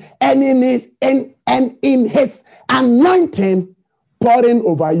one, and in his anointing pouring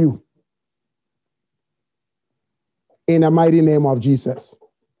over you. In the mighty name of Jesus.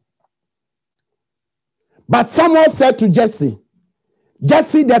 But Samuel said to Jesse,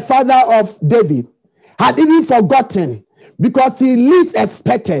 the father of David, had even forgotten because he least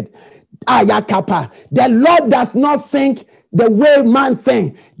expected. Ayakapa. The Lord does not think the way man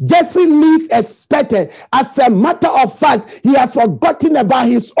thinks. Jesse least expected. As a matter of fact, he has forgotten about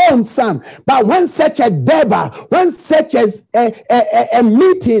his own son. But when such a deba, when such a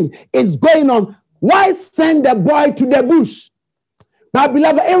meeting is going on, why send the boy to the bush? My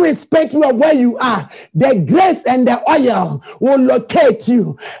beloved, irrespective of where you are, the grace and the oil will locate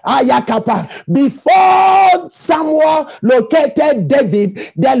you. Ayakapa. Before Samuel located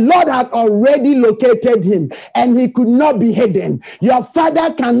David, the Lord had already located him, and he could not be hidden. Your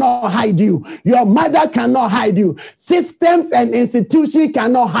father cannot hide you. Your mother cannot hide you. Systems and institutions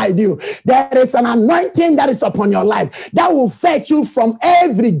cannot hide you. There is an anointing that is upon your life that will fetch you from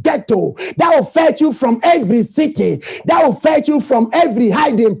every ghetto, that will fetch you from every city, that will fetch you from every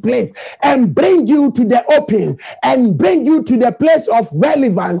hiding place and bring you to the open and bring you to the place of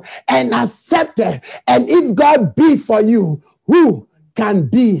relevance and accepted. And if God be for you, who can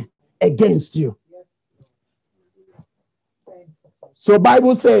be against you? So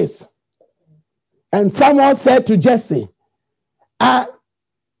Bible says, and someone said to Jesse, are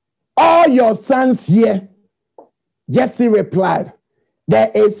all your sons here? Jesse replied,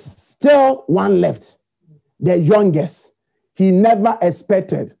 there is still one left, the youngest. He never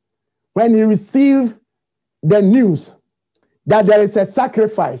expected. When he received the news that there is a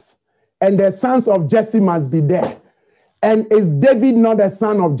sacrifice and the sons of Jesse must be there. And is David not the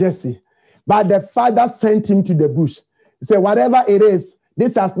son of Jesse? But the father sent him to the bush. He said, whatever it is,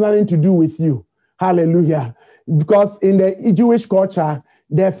 this has nothing to do with you. Hallelujah. Because in the Jewish culture,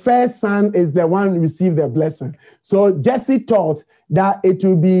 the first son is the one who received the blessing. So Jesse thought that it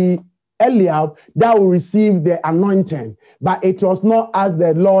would be Eliab that will receive the anointing, but it was not as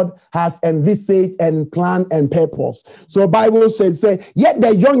the Lord has envisaged and planned and purpose. So Bible says, yet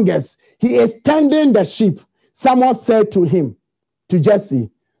the youngest, he is tending the sheep. Someone said to him, to Jesse,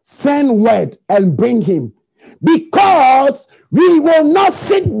 send word and bring him, because we will not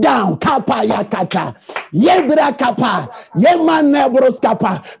sit down. Kappa yakata, yebra kappa, yeman nebros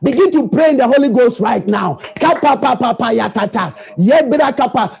kappa. Begin to pray in the Holy Ghost right now. Kappa papa yakata, yebra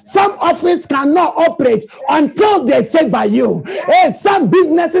kappa. Some office cannot operate until they favor you. Some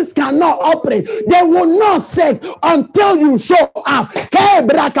businesses cannot operate. They will not sit until you show up.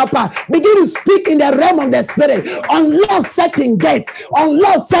 Kebra kappa. Begin to speak in the realm of the spirit. Unlock certain gates,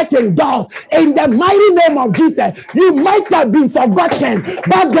 unlock certain doors. In the mighty name of Jesus, you might have been forgotten,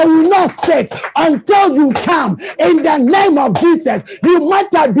 but they will not sit until you come. In the name of Jesus, you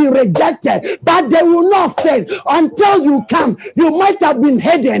might have been rejected, but they will not sit until you come. You might have been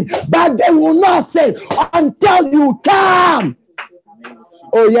hidden, but they will not sit until you come.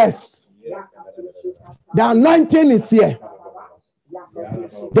 Oh yes, the anointing is here.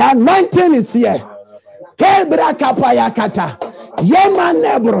 The anointing is here. Kebra kapaya kata, yema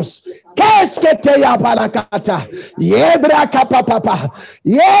nebros, keskete ya parakata, yebra kapapapa,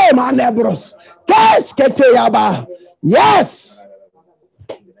 yema nebros, keskete ya ba. Yes,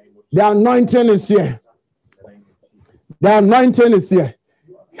 the anointing is here. The anointing is here.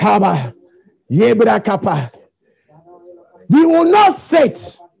 Haba, yebra kapa. We will not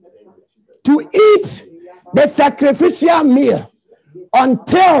sit to eat the sacrificial meal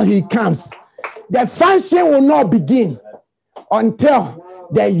until he comes. The function will not begin until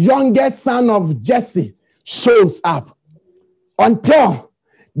the youngest son of Jesse shows up. Until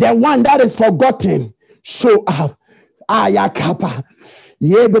the one that is forgotten show up. Ayakapa,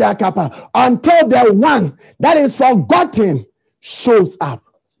 yebrakapa. Until the one that is forgotten shows up.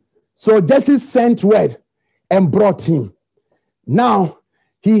 So Jesse sent word and brought him. Now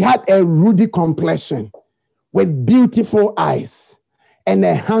he had a ruddy complexion with beautiful eyes and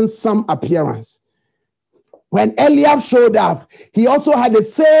a handsome appearance. When Eliab showed up, he also had the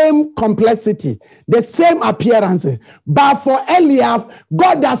same complexity, the same appearance. But for Eliab,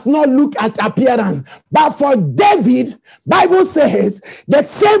 God does not look at appearance. But for David, Bible says the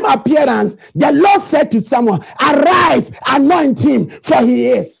same appearance. The Lord said to someone, arise, anoint him, for he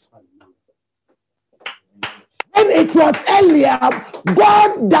is. When it was Eliab,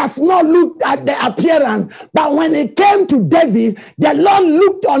 God does not look at the appearance. But when it came to David, the Lord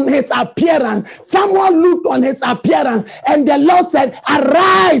looked on his appearance. Someone looked on his appearance, and the Lord said,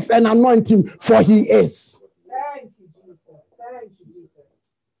 arise and anoint him, for he is. Thank you, Jesus. Thank you, Jesus.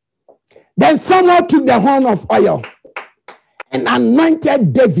 Then someone took the horn of oil and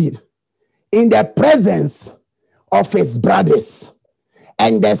anointed David in the presence of his brothers.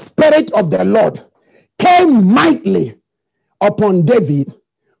 And the Spirit of the Lord came mightily upon David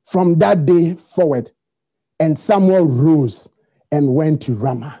from that day forward. And Samuel rose and went to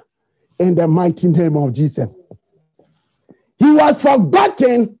Ramah in the mighty name of Jesus. He was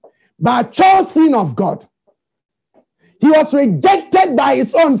forgotten but chosen of God. He was rejected by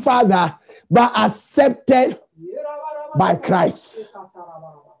his own father but accepted by Christ.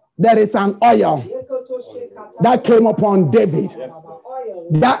 There is an oil that came upon David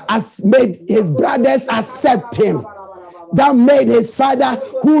that has made his brothers accept him, that made his father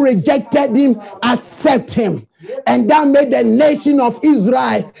who rejected him accept him, and that made the nation of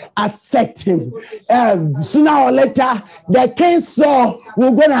Israel accept him. Sooner or later, the king Saul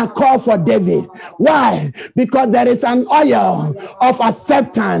will go and call for David. Why? Because there is an oil of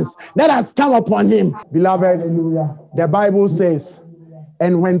acceptance that has come upon him. Beloved, the Bible says,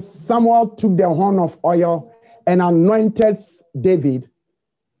 and when Samuel took the horn of oil and anointed David,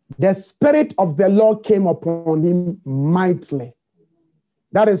 the Spirit of the Lord came upon him mightily.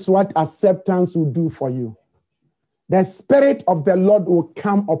 That is what acceptance will do for you. The Spirit of the Lord will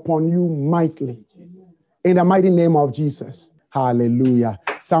come upon you mightily. In the mighty name of Jesus. Hallelujah.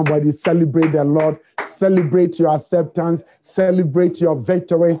 Somebody celebrate the Lord. Celebrate your acceptance. Celebrate your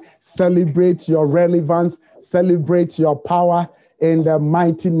victory. Celebrate your relevance. Celebrate your power in the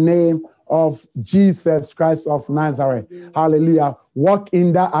mighty name of Jesus Christ of Nazareth. Hallelujah. Walk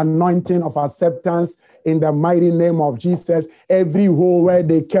in the anointing of acceptance in the mighty name of Jesus. Every hole where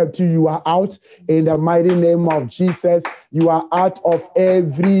they kept you, you are out. In the mighty name of Jesus, you are out of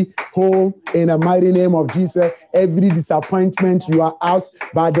every hole. In the mighty name of Jesus, every disappointment, you are out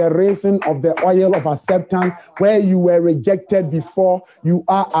by the reason of the oil of acceptance. Where you were rejected before, you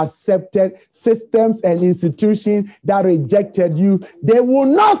are accepted. Systems and institutions that rejected you, they will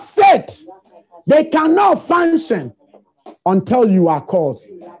not sit. They cannot function until you are called.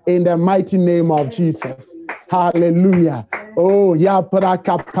 in the mighty name of Jesus. Hallelujah. Oh, ya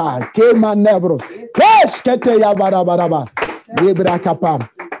prakapa, kema nebro, keshkete ya barabaraba, yebrakapa.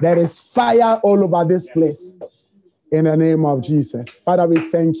 There is fire all over this place in the name of Jesus. Father, we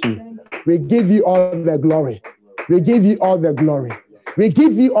thank you. We give you all the glory. We give you all the glory. We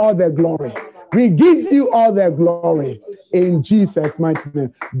give you all the glory. We give you all the glory in Jesus' mighty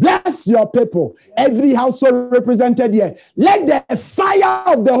name. Bless your people, every household represented here. Let the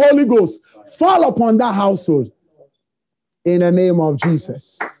fire of the Holy Ghost fall upon that household in the name of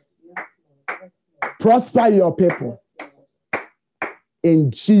Jesus. Prosper your people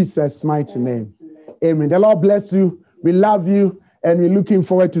in Jesus' mighty name. Amen. The Lord bless you. We love you, and we're looking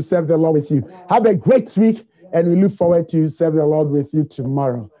forward to serve the Lord with you. Have a great week, and we look forward to serve the Lord with you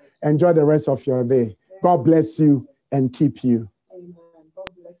tomorrow. Enjoy the rest of your day. God bless you and keep you.